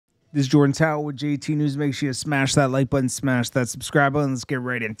This is Jordan Tower with JT News. Make sure you smash that like button, smash that subscribe button. Let's get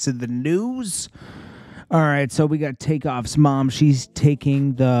right into the news. All right, so we got Takeoff's mom. She's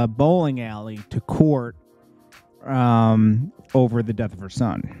taking the bowling alley to court over the death of her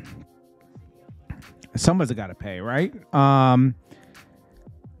son. Someone's got to pay, right?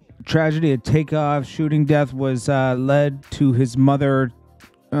 Tragedy at Takeoff. Shooting death was led to his mother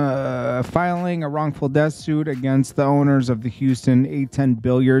filing a wrongful death suit against the owners of the Houston 810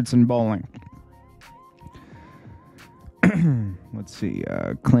 Billiards and Bowling. Let's see.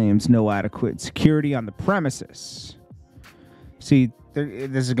 Claims no adequate security on the premises. See,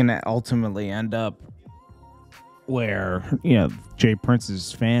 this is going to ultimately end up where, Jay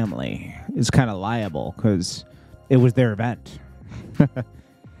Prince's family is kind of liable because it was their event.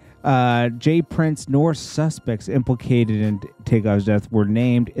 Jay Prince nor suspects implicated in Takeoff's death were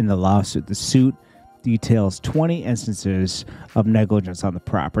named in the lawsuit. The suit details 20 instances of negligence on the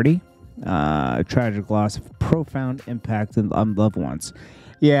property. Tragic loss of profound impact on loved ones.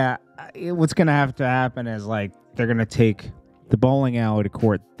 Yeah, what's going to happen is, they're going to take the bowling alley to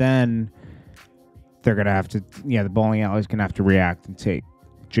court. Then they're going to have to, the bowling alley is going to have to react and take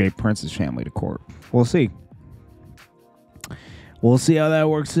Jay Prince's family to court. We'll see. We'll see how that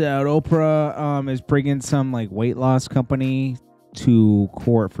works out. Oprah is bringing some weight loss company to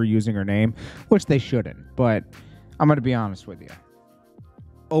court for using her name, which they shouldn't. But I'm going to be honest with you.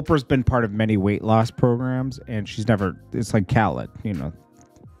 Oprah's been part of many weight loss programs, and she's never. It's like Khaled,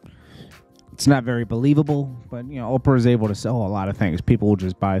 It's not very believable, but Oprah is able to sell a lot of things. People will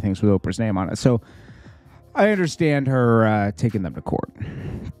just buy things with Oprah's name on it. So I understand her taking them to court.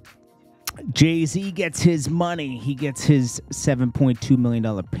 Jay-Z gets his money. He gets his $7.2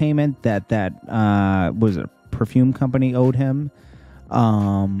 million payment that was a perfume company owed him.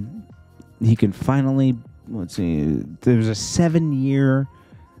 He can finally, let's see, there's a 7-year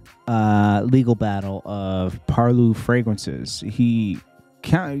legal battle of Parlou fragrances. He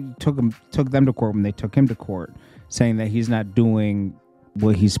took them to court when they took him to court, saying that he's not doing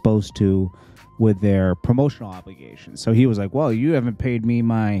what he's supposed to with their promotional obligations. So he was like, well, you haven't paid me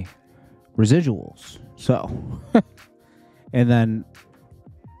my residuals. So, and then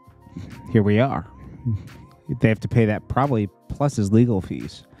here we are. They have to pay that probably plus his legal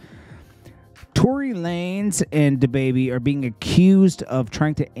fees. Tory Lanez and DaBaby are being accused of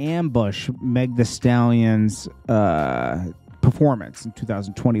trying to ambush Meg Thee Stallion's performance in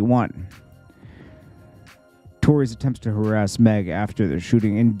 2021. Tory's attempts to harass Meg after their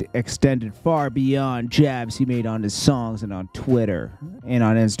shooting extended far beyond jabs he made on his songs and on Twitter and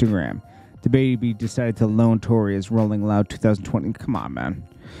on Instagram. DaBaby decided to loan Tory his Rolling Loud 2020. Come on, man.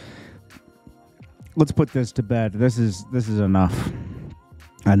 Let's put this to bed. This is enough.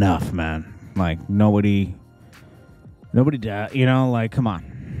 Enough, man. Nobody died. Come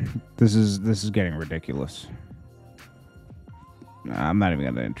on. This is getting ridiculous. I'm not even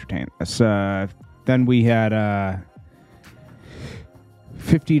going to entertain this. Then we had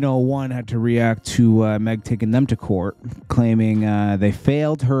 1501 had to react to Meg taking them to court, claiming they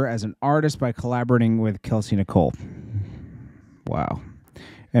failed her as an artist by collaborating with Kelsey Nicole. Wow.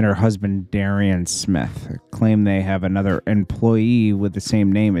 And her husband, Darian Smith, claim they have another employee with the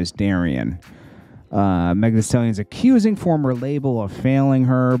same name as Darian. Meg Thee Stallion's accusing former label of failing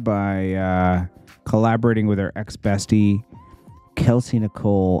her by collaborating with her ex-bestie, Kelsey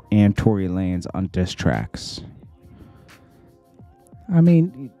Nicole, and Tory Lanez on diss tracks. I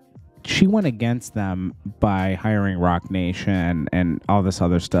mean, she went against them by hiring Rock Nation and all this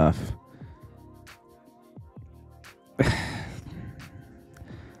other stuff.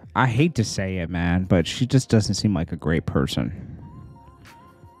 I hate to say it, man, but she just doesn't seem like a great person.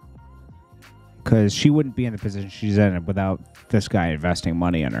 Because she wouldn't be in the position she's in without this guy investing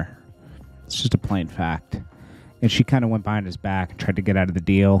money in her. It's just a plain fact. And she kind of went behind his back and tried to get out of the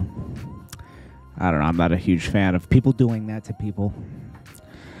deal. I don't know. I'm not a huge fan of people doing that to people.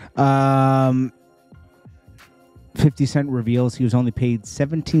 50 Cent reveals he was only paid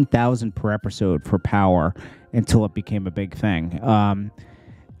 $17,000 per episode for Power until it became a big thing.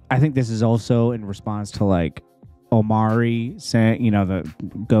 I think this is also in response to Omari saying, the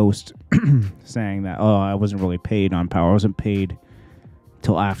ghost saying that, oh, I wasn't really paid on Power. I wasn't paid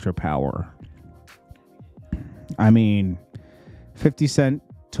till after Power. I mean, 50 Cent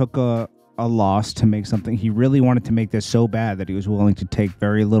took a loss to make something. He really wanted to make this so bad that he was willing to take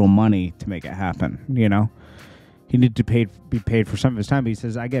very little money to make it happen, He needed to be paid for some of his time, but he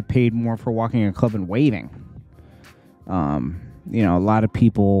says, I get paid more for walking a club and waving. A lot of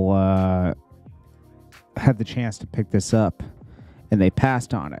people had the chance to pick this up, and they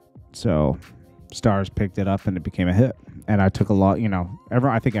passed on it. So Stars picked it up, and it became a hit. And I took a lot,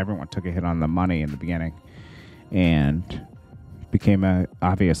 I think everyone took a hit on the money in the beginning, and became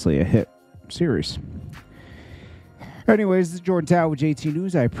obviously a hit series. Anyways, this is Jordan Tower with JT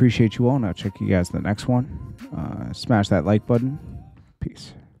News. I appreciate you all, and I'll check you guys in the next one. Smash that like button.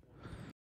 Peace.